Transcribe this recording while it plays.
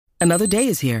Another day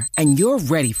is here, and you're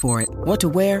ready for it. What to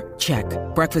wear? Check.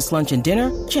 Breakfast, lunch, and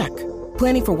dinner? Check.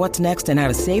 Planning for what's next and how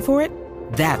to save for it?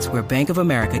 That's where Bank of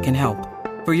America can help.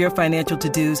 For your financial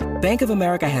to-dos, Bank of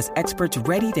America has experts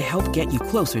ready to help get you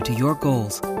closer to your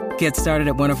goals. Get started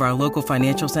at one of our local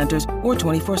financial centers or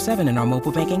 24/7 in our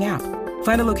mobile banking app.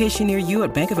 Find a location near you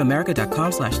at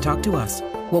bankofamerica.com/talktous.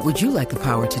 What would you like the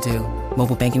power to do?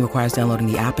 Mobile banking requires downloading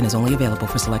the app and is only available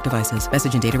for select devices.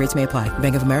 Message and data rates may apply.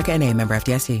 Bank of America N.A., member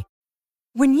FDIC.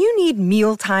 When you need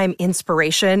mealtime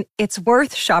inspiration, it's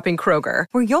worth shopping Kroger,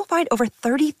 where you'll find over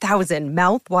 30,000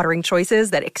 mouth-watering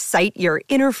choices that excite your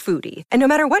inner foodie. And no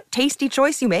matter what tasty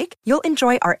choice you make, you'll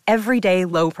enjoy our everyday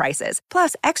low prices,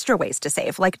 plus extra ways to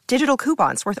save, like digital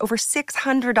coupons worth over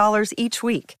 $600 each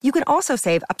week. You can also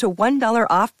save up to $1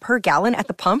 off per gallon at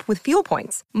the pump with fuel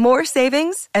points. More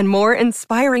savings and more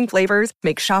inspiring flavors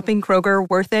make shopping Kroger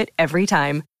worth it every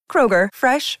time. Kroger,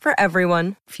 fresh for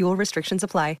everyone. Fuel restrictions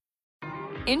apply.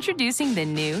 Introducing the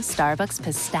new Starbucks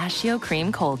Pistachio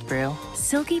Cream Cold Brew.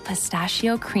 Silky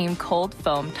pistachio cream cold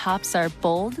foam tops our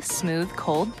bold, smooth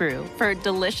cold brew for a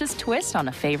delicious twist on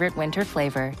a favorite winter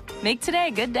flavor. Make today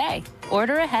a good day.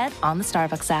 Order ahead on the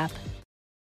Starbucks app.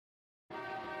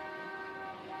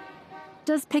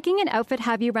 Does picking an outfit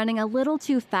have you running a little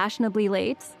too fashionably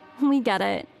late? We get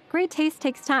it. Great taste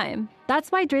takes time.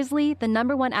 That's why Drizzly, the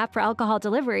 #1 app for alcohol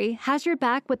delivery, has your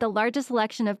back with the largest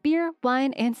selection of beer,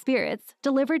 wine, and spirits,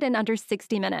 delivered in under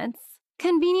 60 minutes.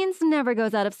 Convenience never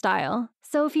goes out of style.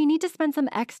 So if you need to spend some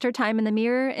extra time in the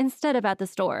mirror instead of at the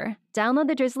store, download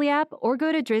the Drizzly app or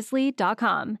go to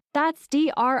drizzly.com. That's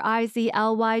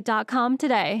DRIZLY.com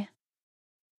today.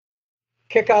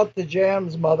 Kick out the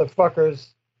jams,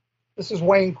 motherfuckers. This is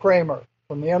Wayne Kramer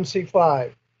from the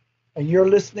MC5, and you're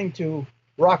listening to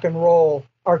Rock and Roll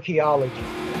Archaeology.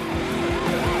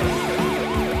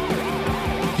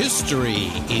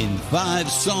 History in 5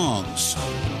 songs.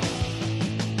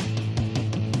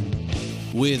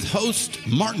 With host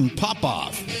Martin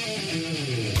Popoff.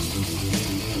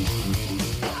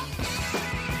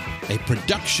 A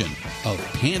production of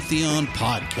Pantheon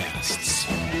Podcasts.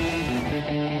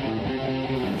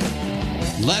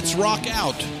 Let's rock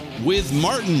out with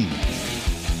Martin.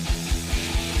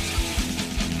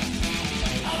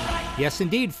 Yes,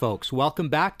 indeed, folks. Welcome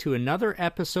back to another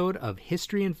episode of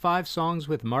History in 5 Songs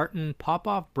with Martin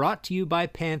Popoff, brought to you by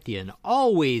Pantheon.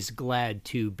 Always glad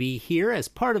to be here as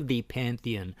part of the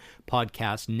Pantheon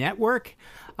Podcast Network.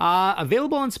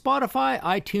 Available on Spotify,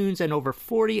 iTunes, and over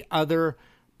 40 other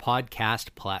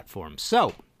podcast platforms.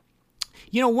 So,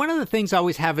 you know, one of the things I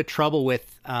always have a trouble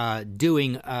with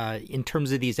doing in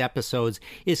terms of these episodes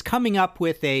is coming up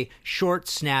with a short,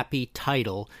 snappy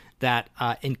title that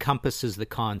encompasses the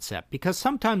concept, because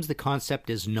sometimes the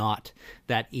concept is not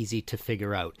that easy to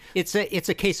figure out. It's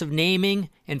a case of naming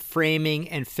and framing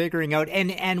and figuring out,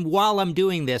 and while I'm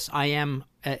doing this, I am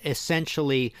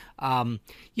essentially,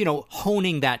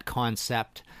 honing that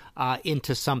concept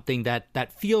into something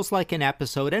that feels like an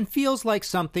episode and feels like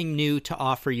something new to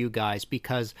offer you guys,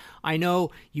 because I know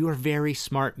you are very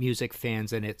smart music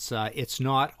fans, and it's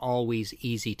not always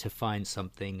easy to find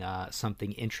something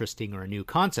interesting or a new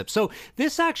concept. So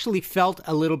this actually felt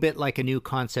a little bit like a new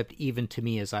concept even to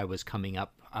me as I was coming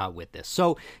up with this.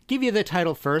 So give you the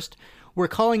title first. We're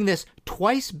calling this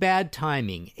Twice Bad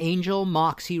Timing: Angel,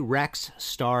 Moxie, Rex,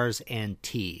 Stars, and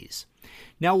Tease.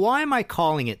 Now, why am I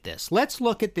calling it this? Let's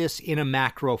look at this in a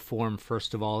macro form,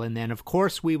 first of all, and then, of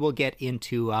course, we will get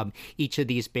into each of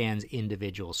these bands'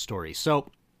 individual stories. So,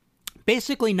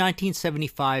 basically,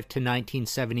 1975 to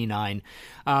 1979,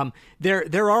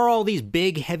 there are all these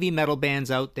big heavy metal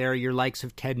bands out there, your likes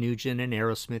of Ted Nugent and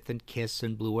Aerosmith and Kiss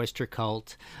and Blue Oyster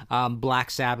Cult. Black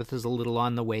Sabbath is a little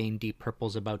on the wane. Deep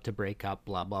Purple's about to break up,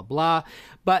 blah, blah, blah.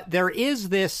 But there is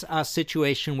this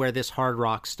situation where this hard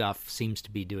rock stuff seems to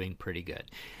be doing pretty good.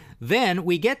 Then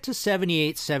we get to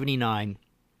 78, 79.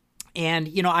 And,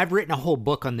 you know, I've written a whole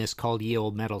book on this called Ye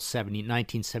Old Metal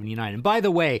 1979. And by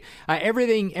the way,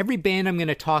 every band I'm going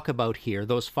to talk about here,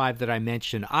 those 5 that I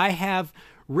mentioned, I have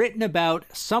written about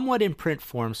somewhat in print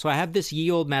form. So I have this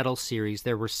Ye Old Metal series.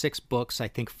 There were 6 books. I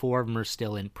think 4 of them are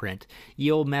still in print.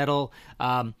 Ye Old Metal,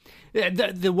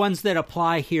 the ones that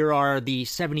apply here are the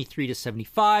 73 to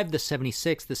 75, the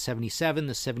 76, the 77,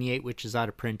 the 78, which is out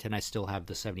of print, and I still have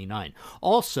the 79.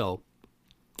 Also,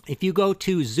 if you go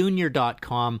to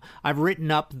Zunior.com, I've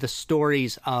written up the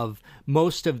stories of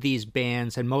most of these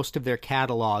bands and most of their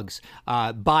catalogs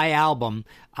by album,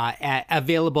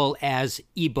 available as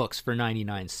ebooks for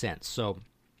 99 cents. So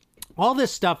all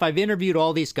this stuff, I've interviewed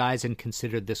all these guys and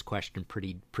considered this question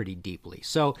pretty deeply.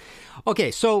 So,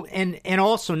 okay, so and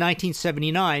also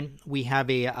 1979, we have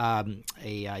a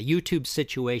YouTube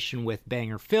situation with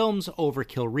Banger Films,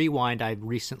 Overkill Rewind. I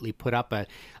recently put up an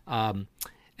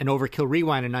Overkill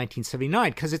Rewind in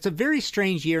 1979 because it's a very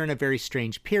strange year and a very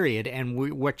strange period. And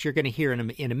what you're going to hear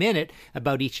in a minute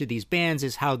about each of these bands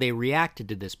is how they reacted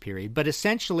to this period. But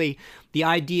essentially, the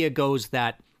idea goes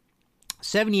that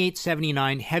 78,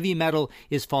 79, heavy metal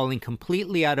is falling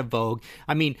completely out of vogue.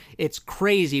 I mean, it's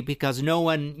crazy because no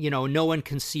one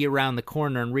can see around the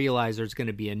corner and realize there's going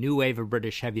to be a new wave of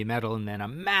British heavy metal and then a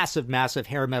massive, massive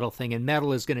hair metal thing. And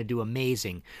metal is going to do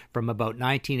amazing from about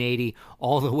 1980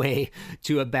 all the way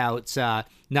to about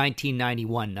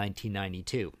 1991,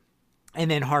 1992. And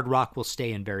then hard rock will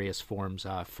stay in various forms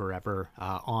forever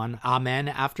on Amen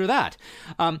after that.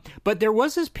 But there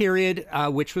was this period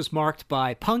which was marked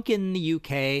by punk in the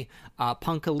UK,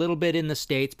 punk a little bit in the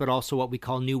States, but also what we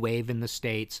call new wave in the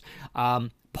States,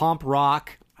 pomp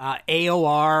rock,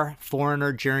 AOR,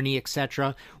 Foreigner, Journey,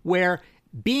 etc., where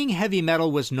being heavy metal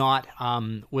was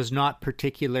not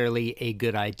particularly a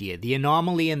good idea. The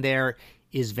anomaly in there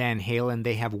is Van Halen.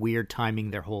 They have weird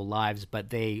timing their whole lives, but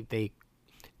they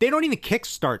don't even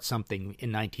kickstart something in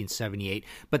 1978,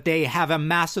 but they have a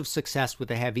massive success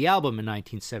with a heavy album in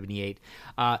 1978.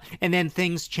 And then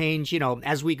things change,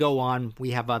 as we go on. We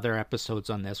have other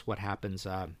episodes on this, what happens,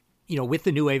 with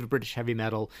the new wave of British heavy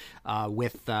metal,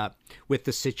 with the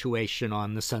situation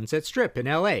on the Sunset Strip in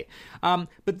L.A.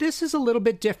 But this is a little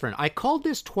bit different. I called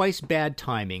this Twice Bad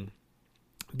Timing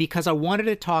because I wanted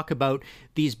to talk about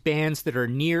these bands that are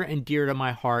near and dear to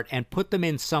my heart and put them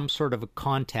in some sort of a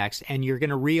context, and you're going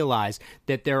to realize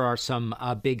that there are some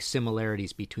big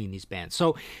similarities between these bands.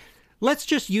 So let's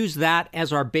just use that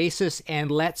as our basis, and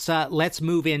let's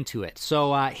move into it.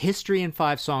 So History in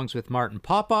 5 Songs with Martin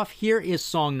Popoff. Here is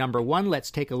song number 1.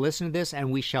 Let's take a listen to this,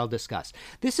 and we shall discuss.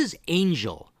 This is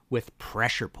Angel with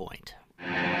Pressure Point.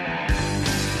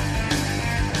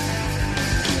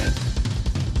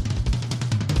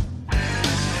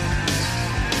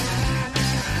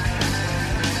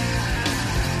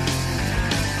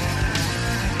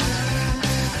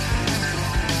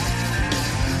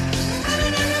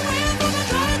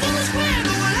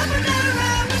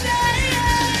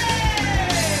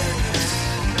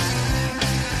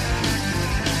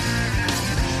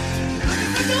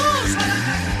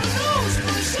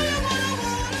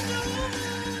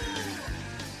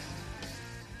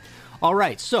 All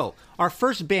right, so our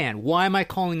first band, why am I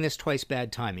calling this Twice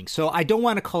Bad Timing? So I don't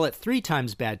want to call it 3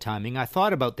 times bad timing. I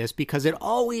thought about this because it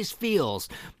always feels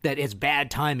that it's bad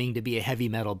timing to be a heavy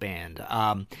metal band.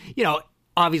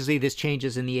 Obviously this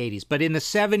changes in the 80s, but in the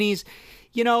 70s,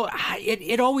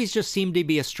 it always just seemed to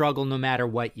be a struggle no matter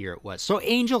what year it was. So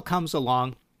Angel comes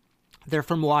along. They're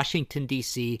from Washington,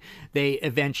 D.C. They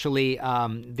eventually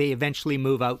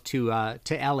move out to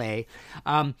L.A.,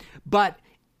 but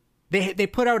They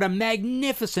put out a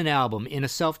magnificent album in a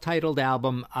self-titled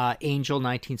album, Angel,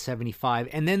 1975,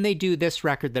 and then they do this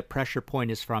record that Pressure Point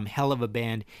is from, Hell of a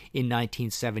Band, in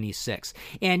 1976.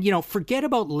 And, forget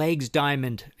about Legs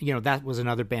Diamond. That was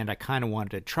another band I kind of wanted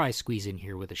to try squeeze in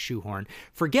here with a shoehorn.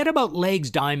 Forget about Legs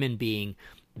Diamond being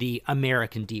the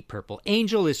American Deep Purple.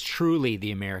 Angel is truly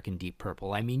the American Deep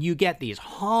Purple. I mean, you get these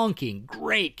honking,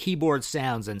 great keyboard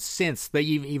sounds and synths,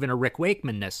 even a Rick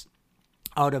Wakeman-ness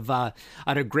out of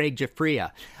Greg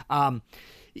Giuffria.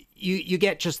 You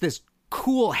get just this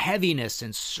cool heaviness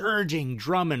and surging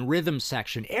drum and rhythm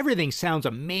section. Everything sounds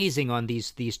amazing on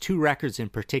these 2 records in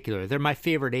particular. They're my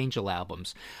favorite Angel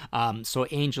albums. So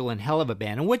Angel and Hell of a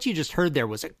Band. And what you just heard there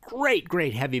was a great,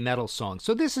 great heavy metal song.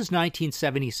 So this is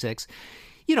 1976.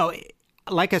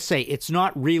 Like I say, it's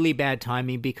not really bad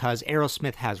timing because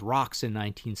Aerosmith has Rocks in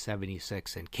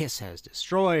 1976 and Kiss has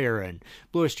Destroyer and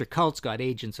Blue Oyster Cult's got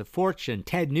Agents of Fortune.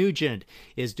 Ted Nugent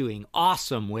is doing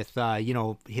awesome with,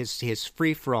 his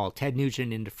Free-For-All. Ted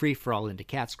Nugent into Free-For-All into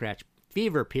Cat Scratch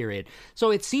Fever period.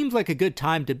 So it seems like a good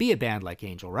time to be a band like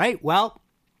Angel, right? Well,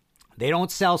 they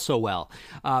don't sell so well.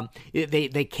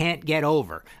 They can't get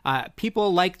over.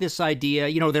 People like this idea.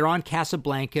 They're on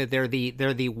Casablanca. They're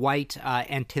the white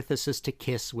antithesis to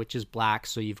Kiss, which is black.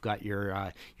 So you've got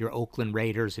your Oakland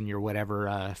Raiders and your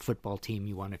whatever football team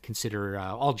you want to consider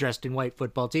all dressed in white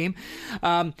football team.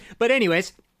 But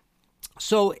anyways.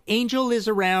 So Angel is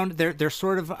around. They're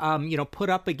sort of put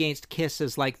up against Kiss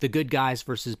as like the good guys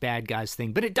versus bad guys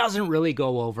thing, but it doesn't really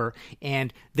go over,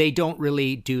 and they don't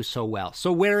really do so well.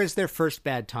 So where is their first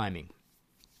bad timing?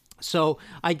 So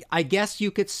I guess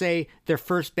you could say their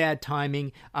first bad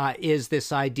timing is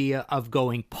this idea of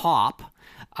going pop.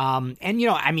 And, you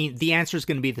know, I mean, the answer is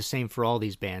going to be the same for all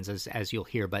these bands, as you'll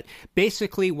hear. But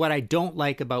basically, what I don't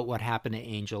like about what happened to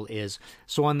Angel is,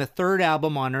 so on the third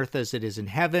album, On Earth as It Is in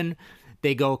Heaven,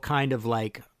 they go kind of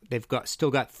like, they've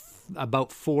still got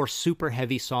about 4 super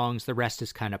heavy songs. The rest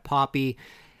is kind of poppy.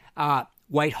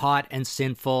 White Hot and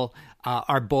Sinful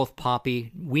are both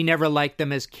poppy. We never liked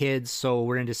them as kids, so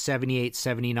we're into 78,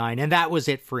 79, and that was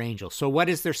it for Angel. So what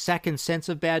is their second sense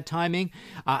of bad timing?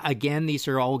 Again, these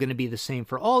are all going to be the same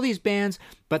for all these bands,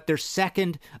 but their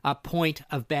second point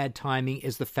of bad timing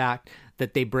is the fact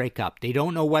that they break up. They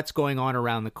don't know what's going on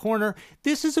around the corner.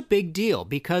 This is a big deal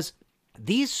because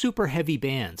these super heavy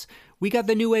bands, we got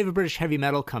the new wave of British heavy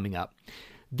metal coming up.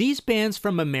 These bands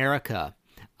from America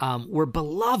were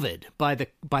beloved by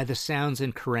the Sounds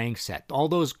and Kerrang set. All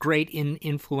those great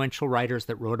influential writers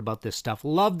that wrote about this stuff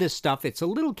love this stuff. It's a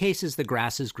little cases the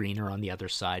grass is greener on the other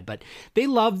side, but they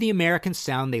love the American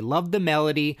sound. They love the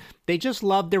melody. They just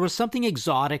loved, there was something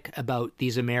exotic about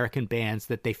these American bands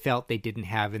that they felt they didn't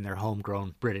have in their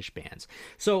homegrown British bands.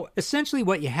 So essentially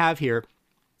what you have here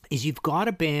is you've got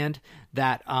a band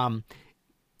that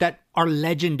that are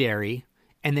legendary,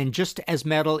 and then just as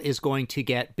metal is going to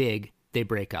get big, they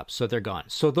break up, so they're gone.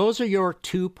 So those are your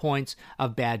 2 points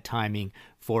of bad timing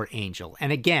for Angel.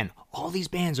 And again, all these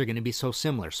bands are going to be so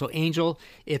similar. So Angel,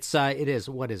 it is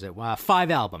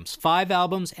 5 albums. 5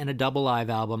 albums and a double live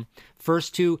album.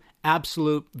 First 2,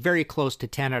 absolute, very close to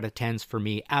 10 out of 10s for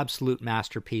me, absolute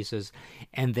masterpieces.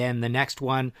 And then the next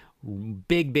one,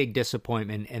 big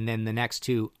disappointment. And then the next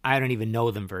 2, I don't even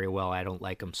know them very well. I don't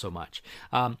like them so much.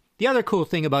 The other cool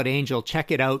thing about Angel,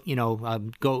 check it out,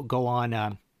 go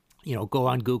on... go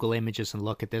on Google Images and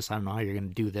look at this. I don't know how you're going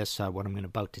to do this, what I'm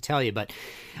about to tell you, but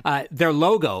their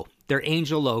logo, their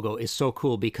Angel logo is so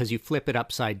cool because you flip it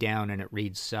upside down and it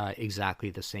reads exactly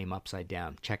the same upside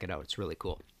down. Check it out. It's really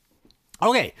cool.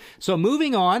 Okay, so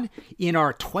moving on in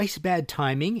our twice bad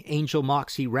timing, Angel,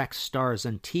 Moxie, Rex, Stars,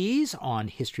 and Tease on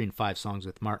History in 5 Songs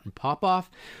with Martin Popoff,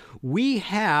 we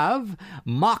have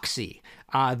Moxie.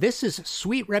 This is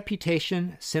Sweet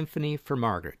Reputation, Symphony for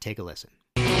Margaret. Take a listen.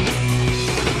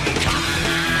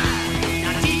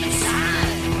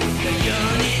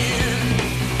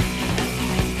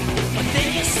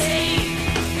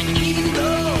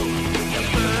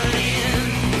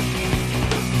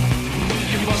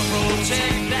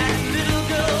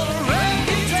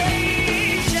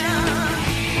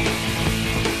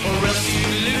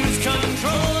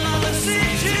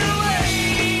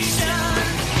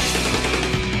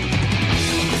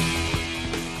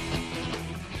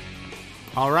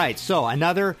 All right, so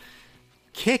another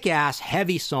kick-ass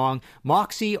heavy song.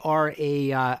 Moxie are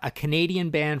a Canadian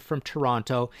band from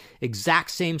Toronto.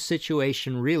 Exact same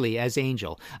situation, really, as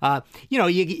Angel.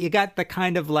 You got the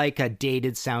kind of like a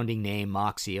dated sounding name,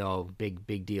 Moxie. Oh,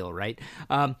 big deal, right?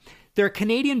 They're a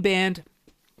Canadian band.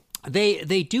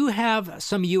 They do have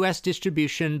some U.S.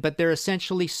 distribution, but they're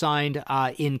essentially signed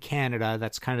in Canada.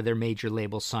 That's kind of their major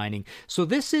label signing. So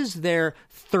this is their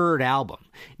third album.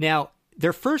 Now,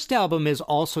 their first album is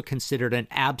also considered an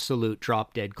absolute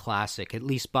drop-dead classic, at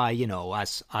least by,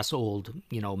 us old,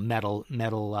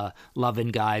 metal loving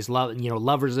guys,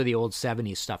 lovers of the old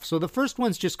 70s stuff. So the first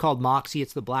one's just called Moxie.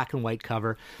 It's the black and white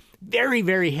cover. Very,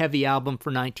 very heavy album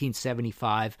for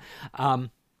 1975.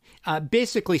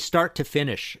 Basically start to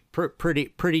finish,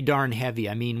 pretty darn heavy.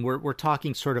 I mean, we're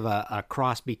talking sort of a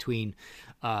cross between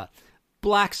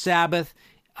Black Sabbath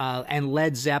and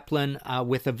Led Zeppelin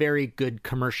with a very good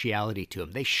commerciality to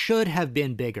them. They should have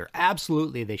been bigger.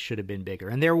 Absolutely, they should have been bigger.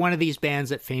 And they're one of these bands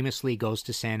that famously goes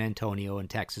to San Antonio and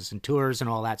Texas and tours and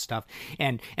all that stuff.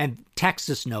 And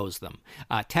Texas knows them.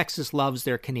 Texas loves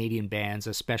their Canadian bands,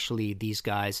 especially these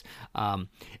guys.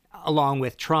 Along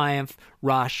with Triumph,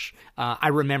 Rush. I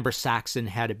remember Saxon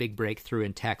had a big breakthrough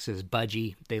in Texas.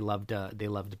 Budgie, they loved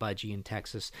Budgie in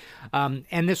Texas.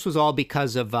 And this was all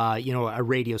because of a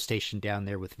radio station down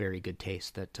there with very good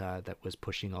taste that was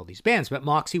pushing all these bands. But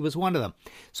Moxie was one of them.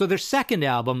 So their second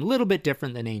album, a little bit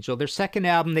different than Angel. Their second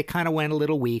album, they kind of went a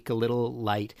little weak, a little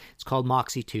light. It's called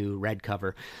Moxie 2, red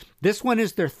cover. This one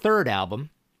is their third album.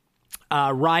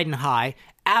 Riding High,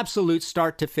 absolute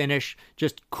start to finish,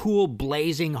 just cool,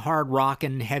 blazing, hard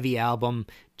rockin' heavy album,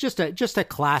 just a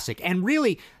classic, and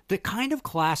really the kind of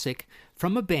classic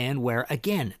from a band where,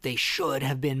 again, they should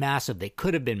have been massive. They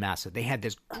could have been massive. They had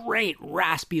this great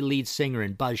raspy lead singer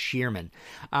in Buzz Shearman.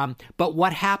 But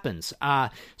what happens?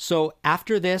 So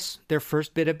after this, their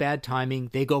first bit of bad timing,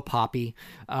 they go poppy.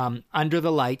 Under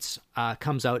the Lights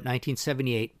comes out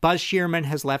 1978. Buzz Shearman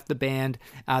has left the band.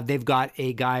 They've got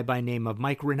a guy by name of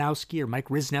Mike Renowski,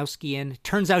 Grisnowski in.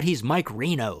 Turns out he's Mike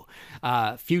Reno,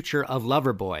 future of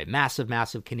Loverboy,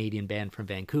 massive Canadian band from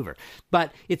Vancouver.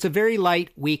 But it's a very light,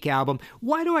 weak album.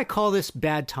 Why do I call this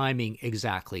bad timing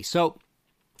exactly? So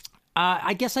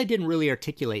I guess I didn't really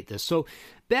articulate this. So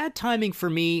bad timing for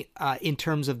me in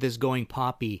terms of this going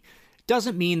poppy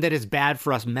doesn't mean that it's bad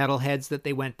for us metalheads that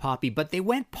they went poppy, but they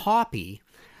went poppy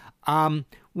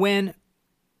when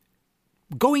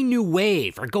going new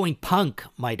wave or going punk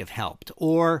might have helped,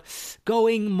 or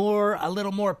going a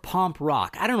little more pomp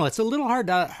rock. I don't know. It's a little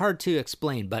hard to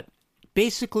explain, but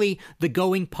basically the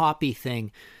going poppy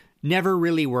thing never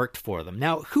really worked for them.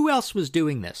 Now, who else was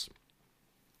doing this?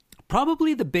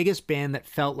 Probably the biggest band that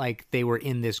felt like they were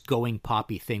in this going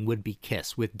poppy thing would be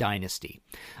Kiss with Dynasty.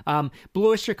 Blue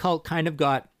Oyster Cult kind of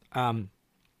got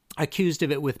accused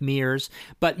of it with Mears,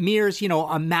 but Mears,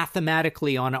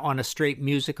 mathematically on a straight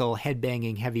musical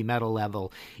headbanging heavy metal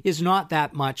level is not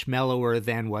that much mellower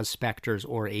than was Spectres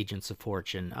or Agents of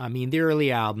Fortune. I mean, the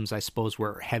early albums, I suppose,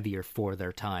 were heavier for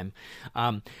their time.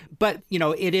 But,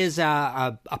 it is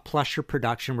a plusher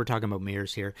production. We're talking about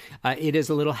Mears here. It is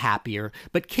a little happier,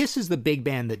 but Kiss is the big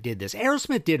band that did this.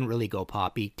 Aerosmith didn't really go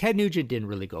poppy. Ted Nugent didn't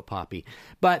really go poppy.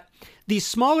 But these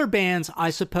smaller bands, I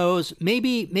suppose,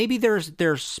 maybe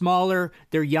they're smaller,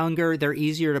 they're younger, they're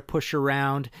easier to push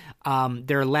around,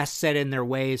 they're less set in their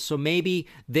ways. So maybe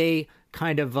they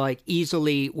kind of like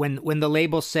easily, when the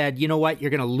label said, you know what, you're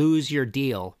going to lose your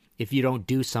deal if you don't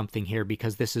do something here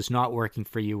because this is not working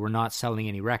for you, we're not selling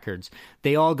any records.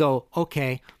 They all go,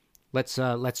 okay,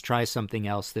 let's try something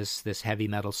else. This heavy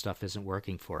metal stuff isn't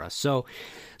working for us. So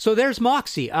there's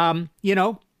Moxie.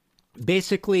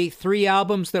 Basically 3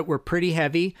 albums that were pretty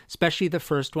heavy, especially the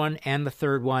first one and the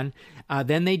third one.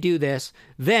 Then they do this.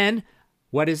 Then,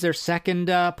 what is their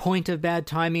second point of bad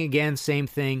timing? Again, same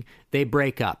thing. They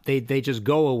break up. They just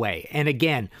go away. And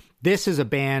again, this is a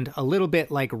band a little bit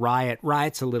like Riot.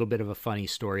 Riot's a little bit of a funny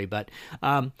story, but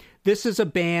this is a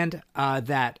band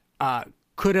that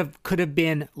could have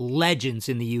been legends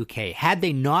in the UK. Had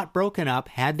they not broken up,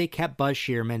 had they kept Buzz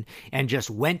Shearman and just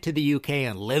went to the UK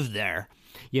and lived there,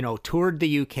 toured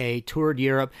the UK, toured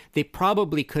Europe, they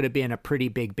probably could have been a pretty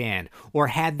big band. Or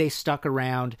had they stuck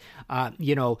around,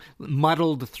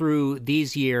 muddled through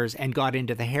these years and got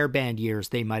into the hair band years,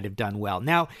 they might have done well.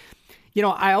 Now,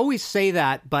 I always say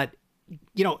that, but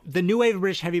the new wave of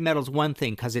British heavy metal is one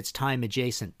thing because it's time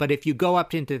adjacent. But if you go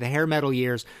up into the hair metal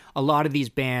years, a lot of these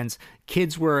bands,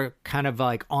 kids were kind of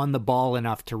like on the ball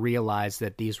enough to realize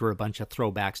that these were a bunch of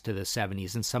throwbacks to the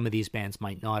 70s, and some of these bands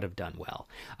might not have done well.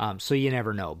 So you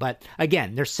never know. But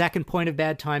again, their second point of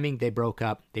bad timing, they broke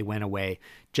up, they went away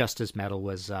just as metal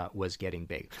was getting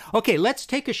big. Okay, let's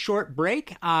take a short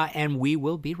break, and we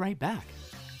will be right back.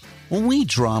 When we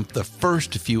dropped the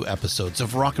first few episodes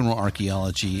of Rock and Roll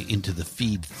Archaeology into the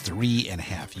feed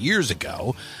 3.5 years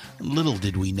ago, little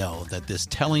did we know that this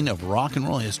telling of rock and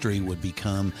roll history would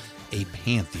become a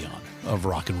pantheon of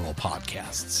rock and roll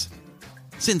podcasts.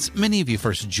 Since many of you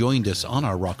first joined us on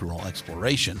our rock and roll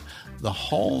exploration, the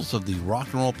halls of the rock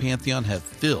and roll pantheon have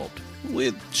filled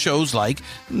with shows like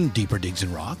Deeper Digs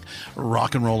in Rock,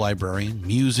 Rock and Roll Librarian,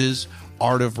 Muses,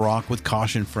 Art of Rock with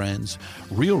Caution Friends,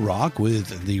 Real Rock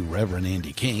with the Reverend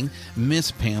Andy King,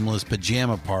 Miss Pamela's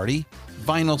Pajama Party,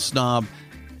 Vinyl Snob,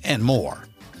 and more.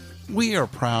 We are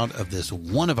proud of this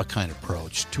one-of-a-kind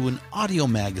approach to an audio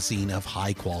magazine of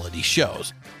high-quality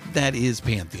shows. That is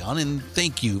Pantheon, and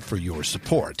thank you for your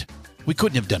support. We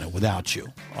couldn't have done it without you,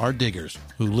 our diggers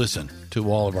who listen to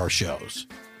all of our shows.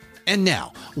 And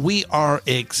now, we are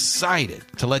excited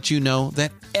to let you know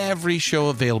that every show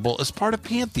available as part of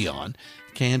Pantheon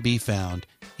can be found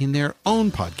in their own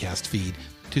podcast feed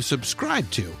to subscribe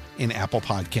to in Apple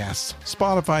Podcasts,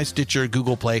 Spotify, Stitcher,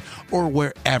 Google Play, or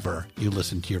wherever you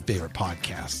listen to your favorite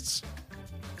podcasts.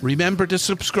 Remember to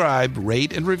subscribe,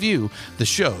 rate, and review the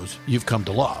shows you've come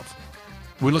to love.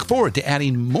 We look forward to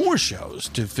adding more shows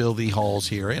to fill the halls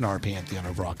here in our Pantheon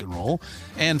of Rock and Roll,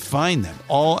 and find them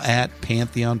all at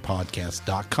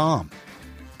pantheonpodcast.com.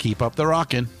 Keep up the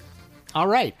rockin'. All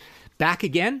right. Back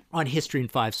again on History in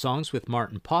 5 Songs with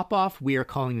Martin Popoff. We are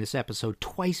calling this episode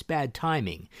Twice Bad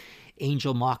Timing,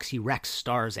 Angel, Moxie, Rex,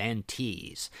 Stars, and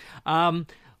Tease.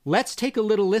 Let's take a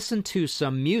little listen to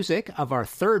some music of our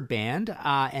third band,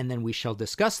 and then we shall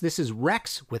discuss. This is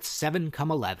Rex with 7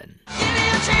 Come 11. Give me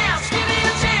a chance, give me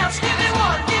a chance, give me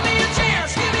one, give me a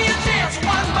chance,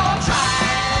 one more try.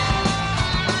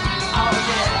 Oh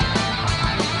yeah.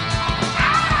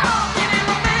 Oh, give me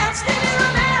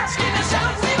romance, give me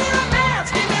something,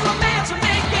 give me romance, and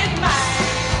make it mine.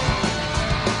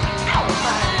 Oh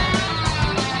mine.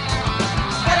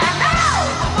 But I know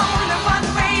I'm only one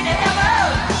way to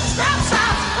heaven. Stop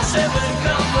signs for 7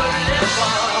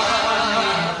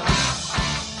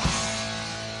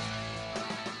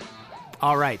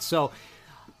 All right, so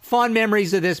fond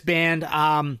memories of this band.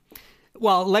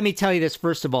 Well, let me tell you this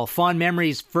first of all. Fond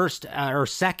memories first or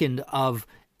second of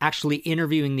actually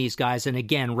interviewing these guys and,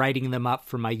 again, writing them up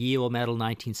for my Ye Olde Metal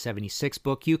 1976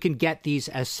 book. You can get these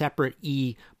as separate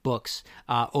e-books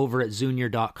over at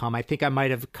Zunior.com. I think I might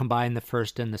have combined the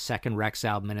first and the second Rex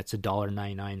album, and it's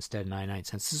 $1.99 instead of 99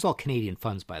 cents. This is all Canadian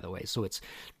funds, by the way, so it's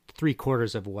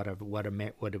 3/4 of what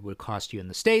it would cost you in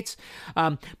the States.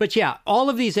 But yeah, all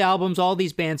of these albums, all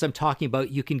these bands I'm talking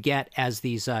about, you can get as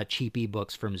these cheap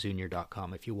ebooks from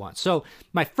Zunior.com if you want. So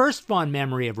my first fond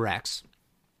memory of Rex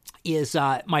is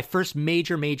my first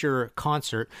major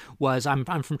concert was, I'm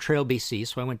from Trail, BC,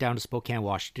 so I went down to Spokane,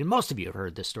 Washington. Most of you have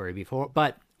heard this story before,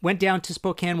 but went down to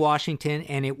Spokane, Washington,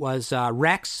 and it was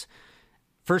Rex,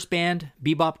 first band,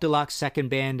 Bebop Deluxe, second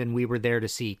band, and we were there to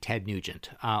see Ted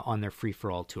Nugent on their Free For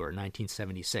All tour,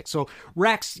 1976. So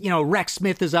Rex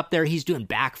Smith is up there. He's doing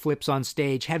backflips on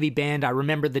stage, heavy band. I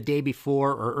remember the day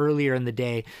before or earlier in the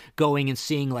day going and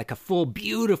seeing like a full,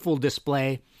 beautiful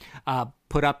display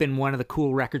put up in one of the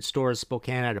cool record stores.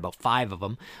 Spokane had about 5 of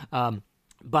them.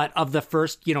 But of the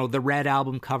first, the red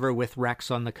album cover with Rex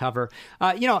on the cover,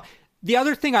 the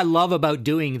other thing I love about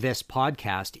doing this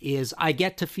podcast is I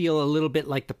get to feel a little bit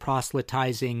like the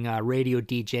proselytizing radio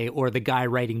DJ or the guy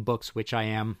writing books, which I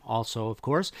am also, of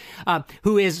course,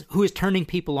 who is turning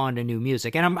people on to new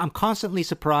music. And I'm constantly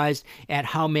surprised at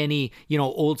how many,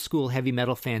 old school heavy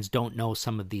metal fans don't know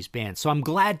some of these bands. So I'm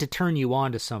glad to turn you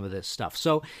on to some of this stuff.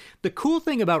 So the cool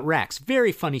thing about Rex,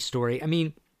 very funny story. I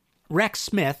mean, Rex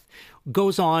Smith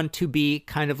goes on to be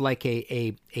kind of like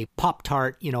a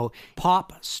Pop-Tart,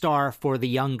 pop star for the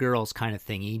young girls kind of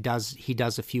thing. He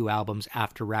does a few albums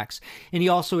after Rex, and he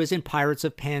also is in Pirates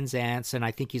of Penzance, and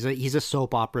I think he's a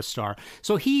soap opera star.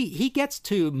 So he gets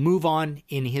to move on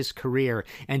in his career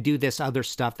and do this other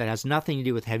stuff that has nothing to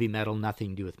do with heavy metal, nothing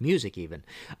to do with music even.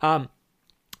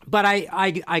 But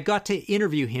I got to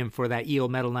interview him for that Ye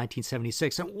Olde Metal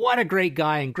 1976, and what a great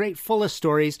guy and great, full of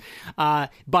stories.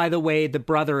 By the way, the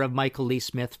brother of Michael Lee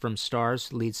Smith from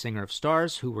Stars, lead singer of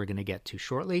Stars, who we're going to get to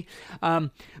shortly.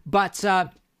 So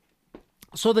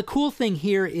the cool thing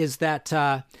here is that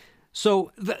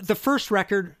so the first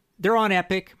record, they're on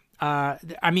Epic.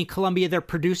 Columbia, they're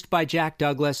produced by Jack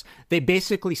Douglas. They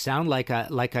basically sound like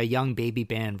a young baby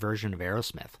band version of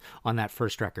Aerosmith on that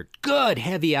first record. Good,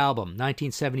 heavy album,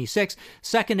 1976.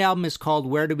 Second album is called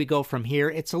Where Do We Go From Here?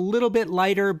 It's a little bit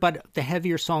lighter, but the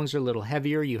heavier songs are a little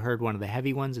heavier. You heard one of the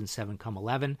heavy ones in 7 Come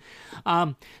 11.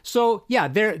 So yeah,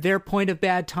 their Point of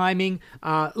Bad Timing,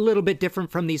 a little bit different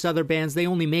from these other bands. They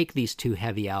only make these 2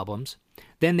 heavy albums.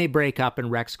 Then they break up and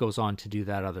Rex goes on to do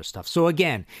that other stuff. So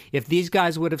again, if these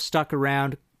guys would have stuck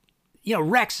around,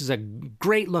 Rex is a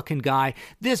great looking guy.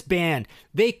 This band,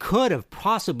 they could have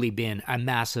possibly been a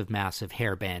massive, massive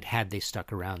hair band had they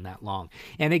stuck around that long.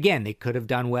 And again, they could have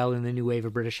done well in the new wave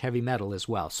of British heavy metal as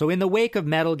well. So in the wake of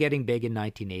metal getting big in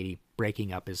 1980,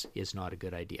 breaking up is not a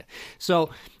good idea.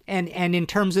 So, and in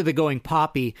terms of the going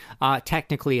poppy,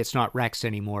 technically it's not Rex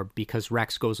anymore because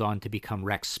Rex goes on to become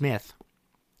Rex Smith.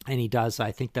 And he does,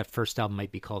 I think that first album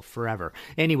might be called Forever.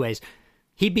 Anyways,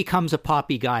 he becomes a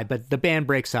poppy guy, but the band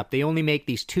breaks up. They only make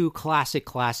these 2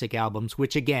 classic albums,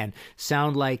 which again,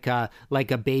 sound like a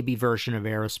baby version of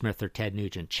Aerosmith or Ted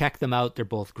Nugent. Check them out. They're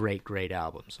both great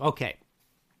albums. Okay.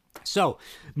 So,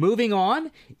 moving on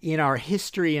in our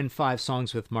History in 5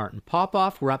 Songs with Martin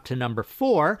Popoff, we're up to number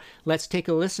 4. Let's take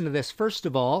a listen to this first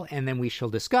of all, and then we shall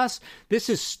discuss. This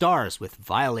is Stars with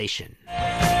Violation.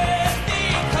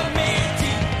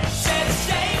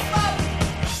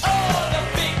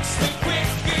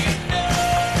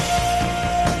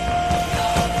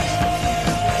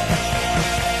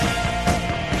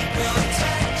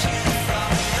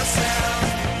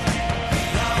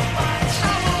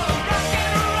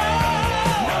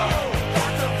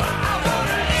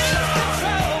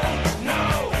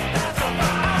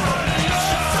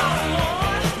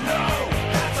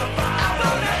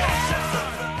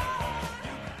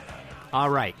 All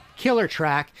right, killer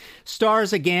track.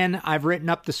 Stars again. I've written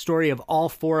up the story of all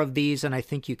 4 of these, and I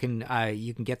think you can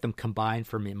get them combined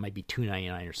for me. It might be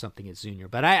 $2.99 or something at Zunior.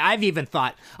 But I've even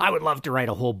thought I would love to write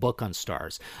a whole book on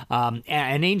Stars. An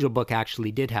Angel book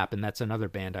actually did happen. That's another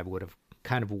band I would have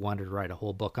kind of wanted to write a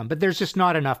whole book on. But there's just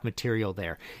not enough material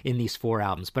there in these 4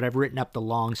 albums. But I've written up the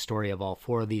long story of all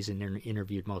 4 of these and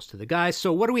interviewed most of the guys.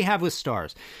 So what do we have with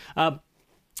Stars?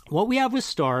 What we have with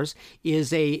Stars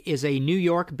is a New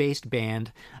York-based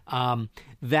band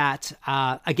that,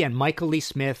 again, Michael Lee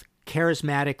Smith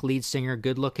charismatic lead singer,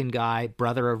 good-looking guy,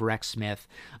 brother of Rex Smith.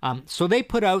 So they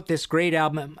put out this great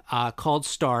album called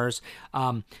Stars.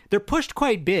 They're pushed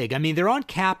quite big. I mean, they're on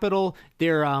Capitol.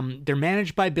 They're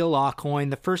managed by Bill Aucoin.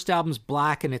 The first album's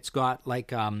black, and it's got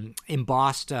like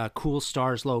embossed Cool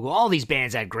Stars logo. All these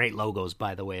bands had great logos,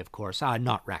 by the way, of course.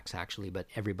 Not Rex, actually, but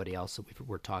everybody else that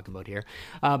we're talking about here.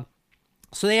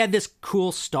 So they had this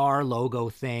cool star logo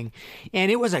thing, and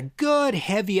it was a good,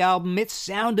 heavy album. It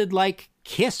sounded like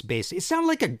Kiss, basically. It sounded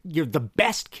like the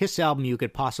best Kiss album you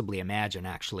could possibly imagine,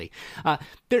 actually.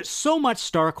 There's so much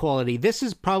star quality. This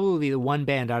is probably the one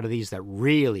band out of these that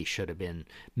really should have been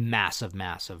massive.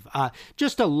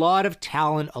 Just a lot of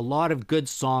talent, a lot of good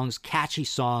songs, catchy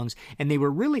songs, and they were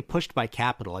really pushed by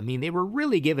Capitol. I mean, they were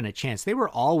really given a chance. They were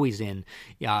always in,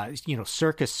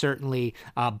 Circus, certainly,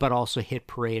 but also Hit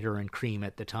Parader and Cream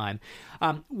at the time.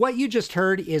 What you just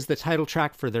heard is the title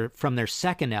track from their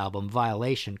second album,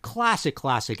 Violation.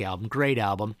 Classic album, great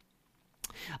album.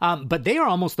 But they are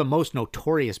almost the most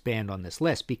notorious band on this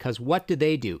list, because what do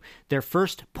they do? Their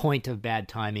first point of bad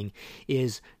timing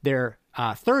is their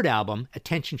third album,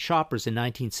 Attention Shoppers in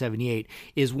 1978,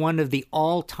 is one of the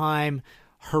all-time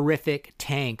horrific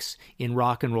tanks in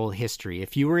rock and roll history.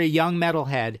 If you were a young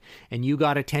metalhead and you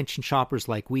got Attention Shoppers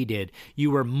like we did,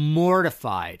 you were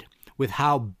mortified with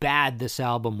how bad this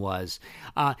album was.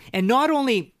 And not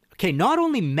only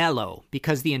mellow,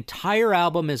 because the entire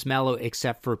album is mellow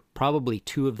except for probably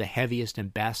two of the heaviest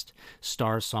and best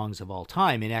Stars songs of all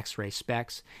time in X-Ray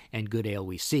Specs and Good Ale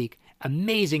We Seek.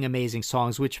 Amazing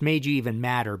songs, which made you even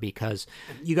madder because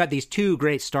you got these two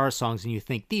great Stars songs and you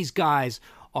think these guys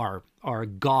are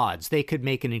gods. They could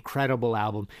make an incredible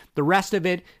album. The rest of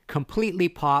it, completely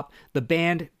pop. The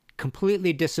band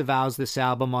completely disavows this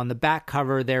album. On the back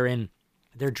cover, they're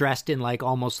dressed in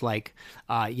almost like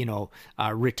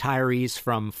retirees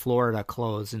from Florida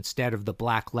clothes instead of the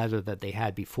black leather that they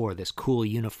had before, this cool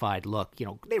unified look.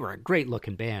 They were a great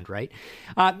looking band, right?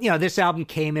 This album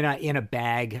came in a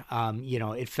bag.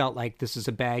 It felt like this is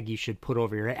a bag you should put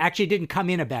over your head. Actually, it didn't come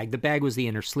in a bag. The bag was the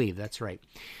inner sleeve. That's right.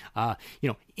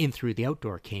 In Through the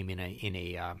Outdoor came in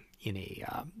a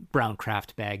brown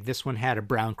craft bag. This one had a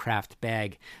brown craft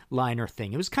bag liner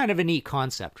thing. It was kind of a neat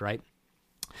concept, right?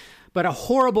 But a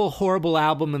horrible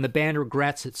album, and the band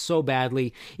regrets it so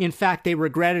badly. In fact, they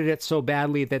regretted it so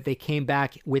badly that they came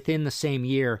back within the same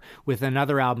year with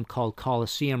another album called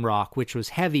Coliseum Rock, which was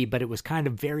heavy, but it was kind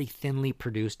of very thinly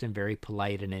produced and very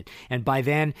polite in it. And by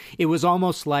then, it was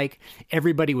almost like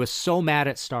everybody was so mad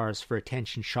at Stars for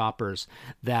Attention Shoppers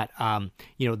that,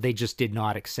 they just did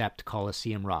not accept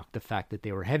Coliseum Rock, the fact that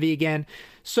they were heavy again.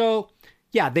 So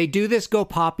yeah, they do this Go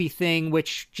Poppy thing,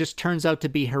 which just turns out to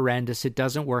be horrendous. It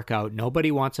doesn't work out. Nobody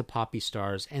wants a Poppy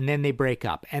Stars. And then they break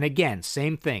up. And again,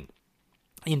 same thing.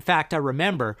 In fact, I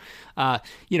remember,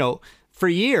 for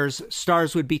years,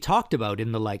 Stars would be talked about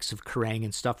in the likes of Kerrang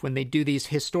and stuff when they do these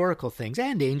historical things,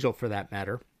 and Angel for that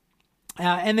matter.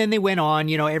 And then they went on,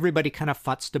 everybody kind of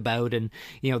futzed about, and,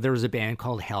 there was a band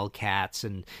called Hellcats,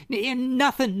 and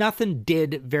nothing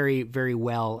did very, very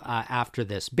well after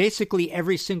this. Basically,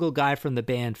 every single guy from the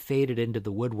band faded into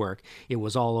the woodwork. It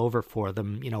was all over for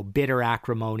them, bitter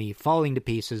acrimony, falling to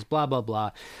pieces, blah, blah,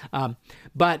 blah.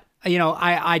 But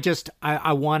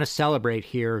I want to celebrate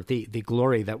here the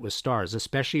glory that was Stars,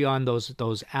 especially on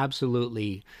those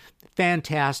absolutely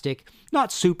fantastic,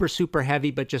 not super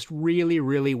heavy, but just really,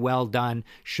 really well done,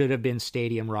 should have been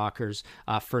stadium rockers,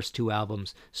 first two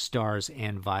albums, Stars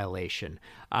and Violation.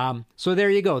 So there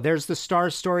you go. There's the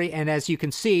Stars story. And as you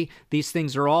can see, these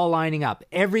things are all lining up.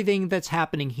 Everything that's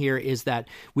happening here is that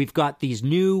we've got these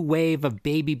new wave of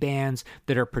baby bands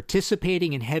that are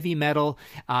participating in heavy metal,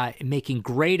 making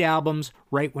great albums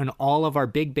right when all of our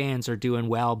big bands are doing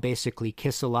well, basically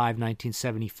Kiss Alive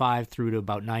 1975 through to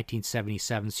about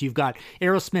 1977. So you've got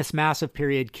Aerosmith's massive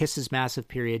period, Kiss's massive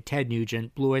period, Ted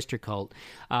Nugent, Blue Oyster Cult,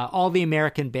 all the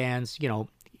American bands,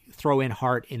 throw in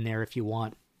Heart in there if you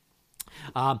want.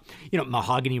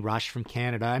 Mahogany Rush from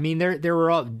Canada. I mean, there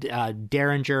were all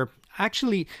Derringer.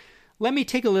 Actually, let me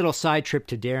take a little side trip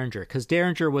to Derringer, because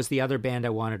Derringer was the other band I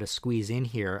wanted to squeeze in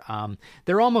here.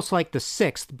 They're almost like the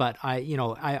sixth, but I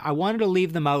wanted to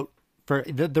leave them out. For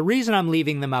the reason I'm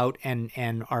leaving them out,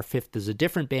 and our fifth is a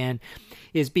different band,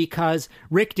 is because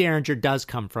Rick Derringer does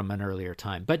come from an earlier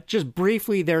time. But just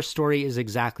briefly, their story is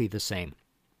exactly the same.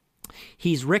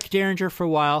 He's Rick Derringer for a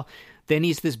while. Then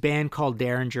he's this band called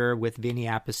Derringer with Vinny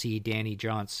Appice, Danny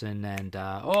Johnson, and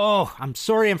I'm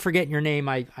sorry I'm forgetting your name.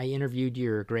 I interviewed you.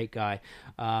 You're a great guy.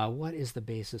 What is the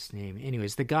bassist name?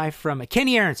 Anyways, the guy from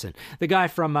Kenny Aronson, the guy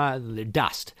from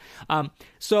Dust.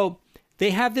 So they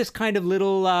have this kind of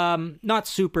little, not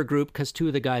super group because two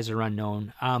of the guys are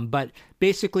unknown, but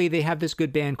basically they have this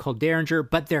good band called Derringer,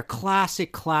 but their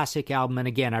classic album, and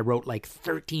again, I wrote like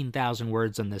 13,000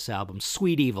 words on this album,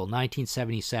 Sweet Evil,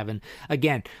 1977.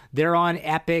 Again, they're on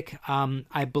Epic.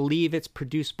 I believe it's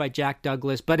produced by Jack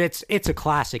Douglas, but it's a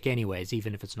classic anyways,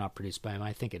 even if it's not produced by him.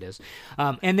 I think it is.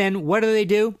 And then what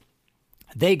do?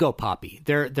 They go poppy.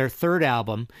 Their third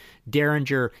album,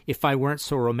 Derringer, If I Weren't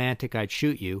So Romantic, I'd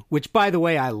Shoot You, which, by the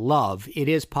way, I love. It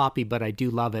is poppy, but I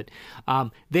do love it.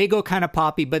 They go kind of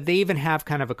poppy, but they even have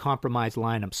kind of a compromised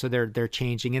lineup, so they're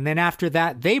changing. And then after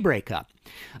that, they break up.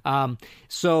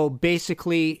 So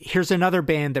basically, here's another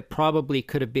band that probably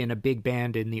could have been a big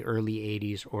band in the early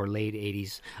 80s or late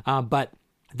 80s, but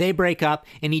they break up,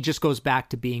 and he just goes back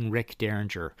to being Rick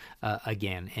Derringer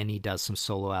again, and he does some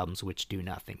solo albums which do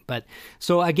nothing. But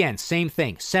so again, same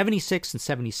thing, 76 and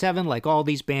 77, like all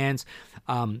these bands,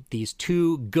 these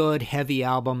two good, heavy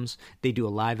albums, they do a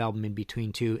live album in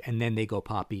between two, and then they go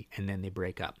poppy, and then they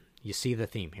break up. You see the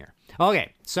theme here.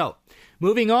 Okay, so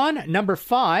moving on, number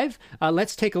 5,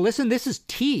 let's take a listen. This is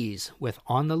Tease with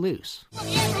On the Loose.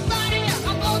 Everybody,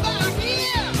 I'm over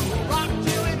here. Rock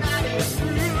till the night is through.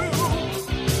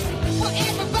 Well,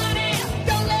 everybody,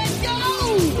 don't let go.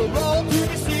 Roll through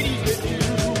the cities with you.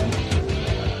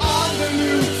 On the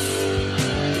loose.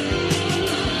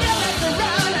 Nowhere to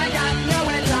run, I got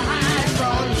nowhere to hide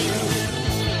from you.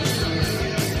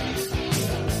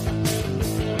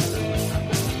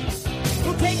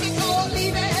 Well, take it or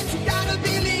leave it. You gotta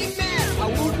believe me. I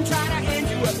wouldn't try to hand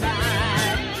you a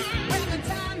lie. When the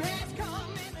time has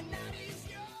come and the night is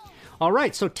yours. All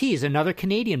right, so Tease, another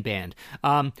Canadian band,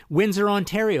 Windsor,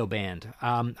 Ontario band.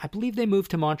 I believe they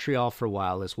moved to Montreal for a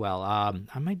while as well.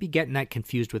 I might be getting that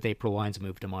confused with April Wine's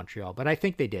move to Montreal, but I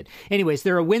think they did. Anyways,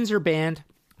 they're a Windsor band,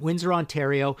 Windsor,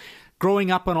 Ontario,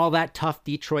 growing up on all that tough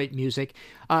Detroit music.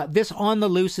 This On the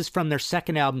Loose is from their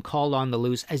second album called On the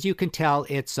Loose. As you can tell,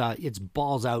 it's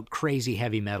balls out, crazy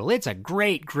heavy metal. It's a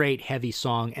great, great heavy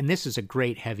song, and this is a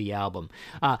great heavy album.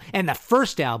 And the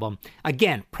first album,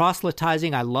 again,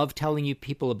 proselytizing. I love telling you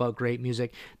people about great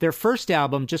music. Their first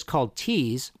album, just called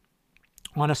Tease,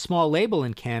 on a small label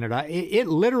in Canada. It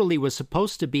literally was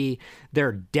supposed to be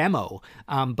their demo,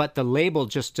 but the label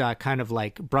just kind of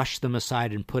like brushed them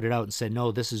aside and put it out and said,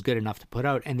 no, this is good enough to put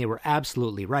out. And they were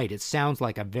absolutely right. It sounds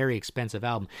like a very expensive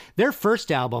album. Their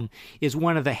first album is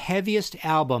one of the heaviest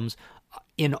albums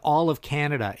in all of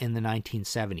Canada in the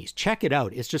 1970s. Check it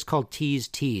out. It's just called Tease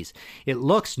Tease. It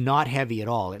looks not heavy at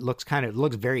all. It looks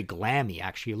very glammy,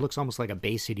 actually. It looks almost like a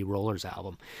Bay City Rollers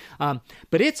album.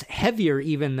 But it's heavier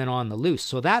even than On the Loose.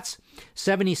 So that's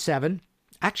 77.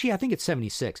 Actually, I think it's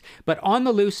 76. But On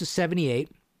the Loose is 78.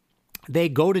 They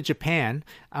go to Japan.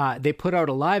 They put out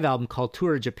a live album called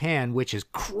Tour of Japan, which is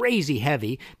crazy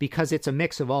heavy because it's a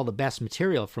mix of all the best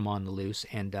material from On the Loose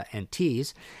and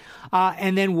Tease.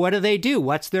 And then what do?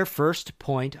 What's their first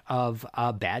point of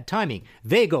bad timing?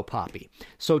 They go poppy.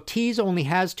 So Tease only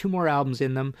has 2 more albums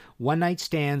in them, One Night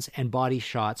Stands and Body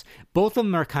Shots. Both of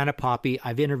them are kind of poppy.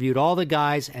 I've interviewed all the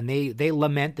guys, and they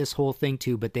lament this whole thing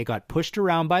too, but they got pushed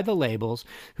around by the labels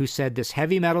who said this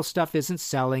heavy metal stuff isn't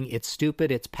selling. It's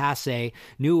stupid. It's passé.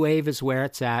 New wave is where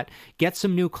it's at. Get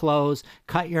some new clothes,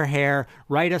 cut your hair,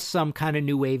 write us some kind of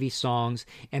new wavy songs.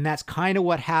 And that's kind of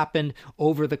what happened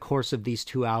over the course of these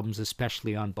 2 albums,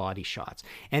 especially on Body Shots.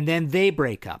 And then they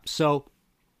break up. So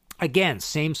again,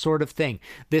 same sort of thing.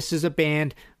 This is a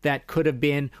band that could have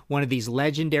been one of these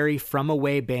legendary from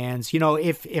away bands. You know,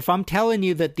 if I'm telling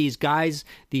you that these guys,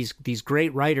 these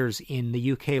great writers in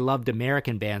the UK loved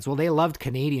American bands, well, they loved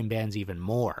Canadian bands even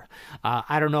more.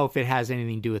 I don't know if it has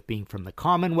anything to do with being from the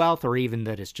Commonwealth or even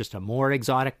that it's just a more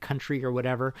exotic country or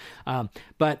whatever.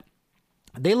 But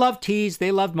they loved Tease, they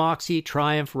loved Moxie,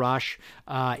 Triumph, Rush,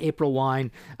 April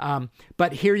Wine.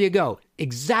 But here you go.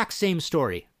 Exact same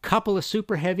story. Couple of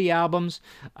super heavy albums,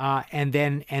 and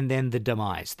then the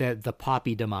demise, the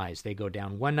poppy demise. They go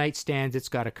down. One Night Stands, it's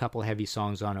got a couple heavy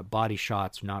songs on it. Body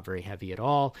Shots, not very heavy at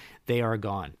all. They are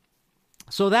gone.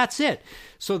 So that's it.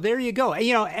 So there you go.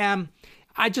 You know,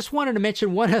 I just wanted to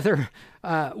mention one other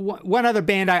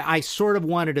band I sort of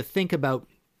wanted to think about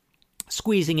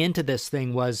squeezing into this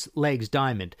thing was Legs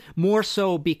Diamond, more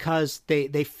so because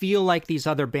they feel like these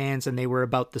other bands and they were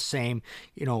about the same,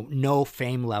 you know, no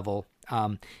fame level,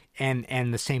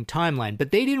 and the same timeline,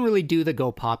 but they didn't really do the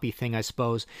go poppy thing, I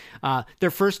suppose.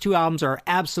 Their first 2 albums are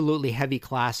absolutely heavy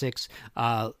classics.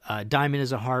 Diamond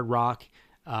is a hard rock.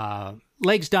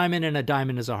 Legs Diamond and A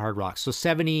Diamond is a Hard Rock. So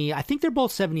 70, I think they're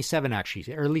both 77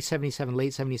 actually, early 77,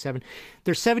 late 77.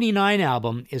 Their 79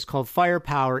 album is called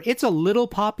Firepower. It's a little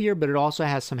poppier, but it also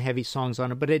has some heavy songs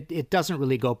on it, but it doesn't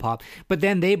really go pop. But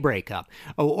then they break up,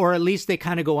 or at least they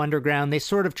kind of go underground. They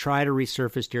sort of try to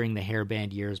resurface during the hair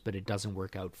band years, but it doesn't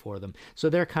work out for them. So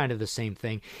they're kind of the same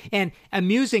thing. And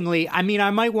amusingly, I mean,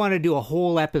 I might want to do a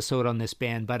whole episode on this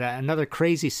band, but another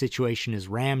crazy situation is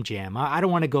Ram Jam. I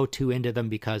don't want to go too into them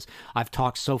because I've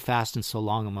talked so fast and so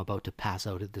long I'm about to pass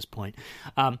out at this point.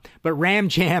 But Ram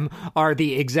Jam are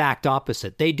the exact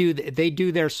opposite. They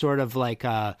do their sort of like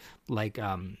Foghat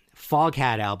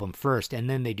album first, and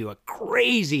then they do a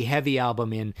crazy heavy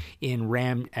album in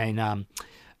Ram and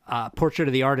Portrait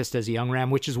of the Artist as a Young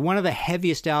Ram, which is one of the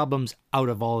heaviest albums out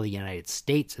of all the United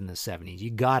States in the 70s.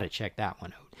 You got to check that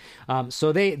one out.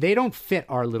 So they don't fit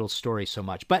our little story so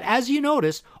much. But as you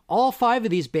notice, all 5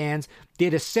 of these bands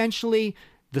did essentially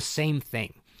the same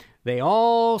thing. They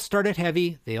all started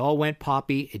heavy. They all went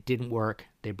poppy. It didn't work.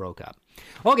 They broke up.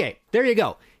 Okay, there you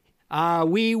go.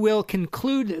 We will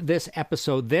conclude this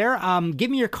episode there.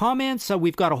 Give me your comments.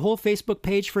 We've got a whole Facebook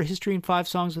page for History in 5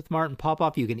 Songs with Martin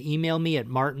Popoff. You can email me at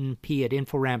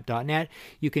martinp@inforamp.net.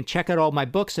 You can check out all my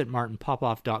books at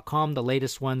martinpopoff.com. The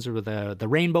latest ones are the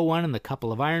Rainbow one and the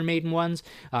couple of Iron Maiden ones.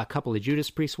 A couple of Judas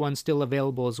Priest ones still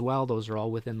available as well. Those are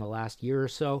all within the last year or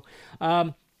so.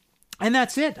 And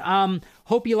that's it.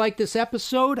 Hope you like this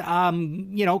episode.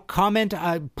 Comment.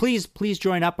 Please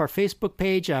join up our Facebook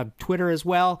page, Twitter as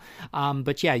well.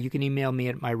 But yeah, you can email me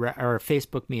at or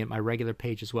Facebook me at my regular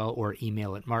page as well, or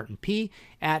email at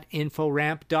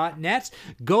martinp@inforamp.net.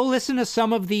 Go listen to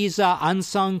some of these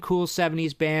unsung cool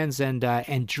 70s bands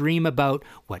and dream about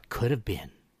what could have been.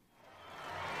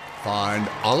 Find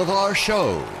all of our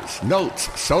shows, notes,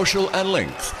 social, and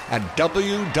links at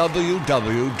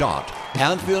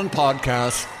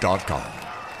www.pantheonpodcast.com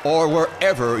or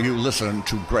wherever you listen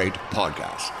to great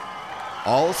podcasts.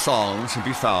 All songs can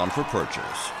be found for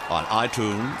purchase on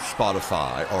iTunes,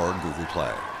 Spotify, or Google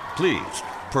Play. Please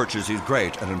purchase these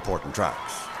great and important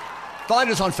tracks.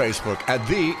 Find us on Facebook at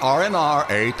the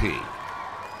RNRAP.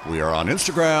 We are on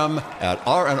Instagram at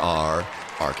RNR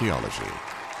Archaeology.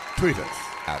 Tweet us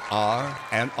at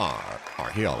RNR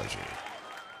Archaeology.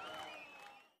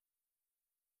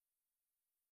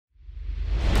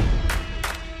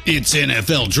 It's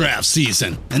NFL draft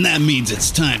season, and that means it's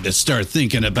time to start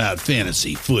thinking about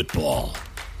fantasy football.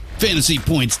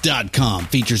 FantasyPoints.com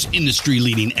features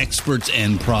industry-leading experts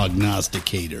and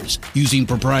prognosticators using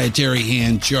proprietary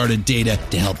hand-charted data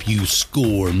to help you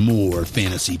score more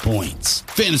fantasy points.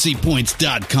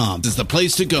 FantasyPoints.com is the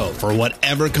place to go for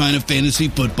whatever kind of fantasy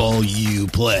football you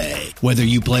play. Whether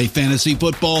you play fantasy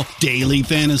football, daily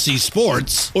fantasy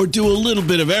sports, or do a little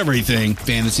bit of everything,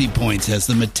 Fantasy Points has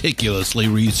the meticulously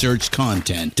researched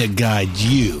content to guide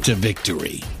you to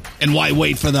victory. And why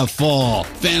wait for the fall?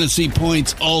 Fantasy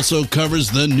Points also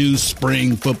covers the new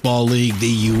spring football league,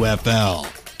 the UFL.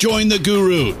 Join the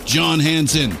guru, John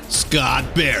Hansen,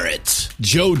 Scott Barrett,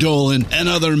 Joe Dolan, and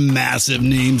other massive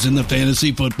names in the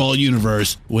fantasy football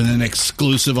universe with an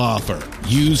exclusive offer.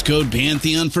 Use code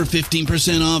Pantheon for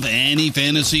 15% off any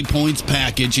Fantasy Points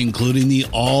package, including the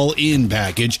all-in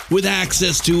package, with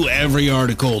access to every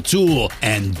article, tool,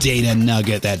 and data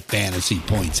nugget that Fantasy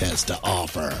Points has to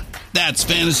offer. That's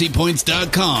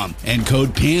FantasyPoints.com and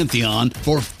code Pantheon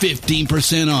for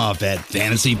 15% off at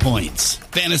Fantasy Points.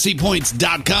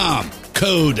 FantasyPoints.com,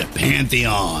 code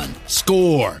Pantheon.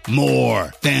 Score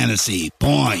more fantasy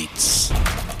points.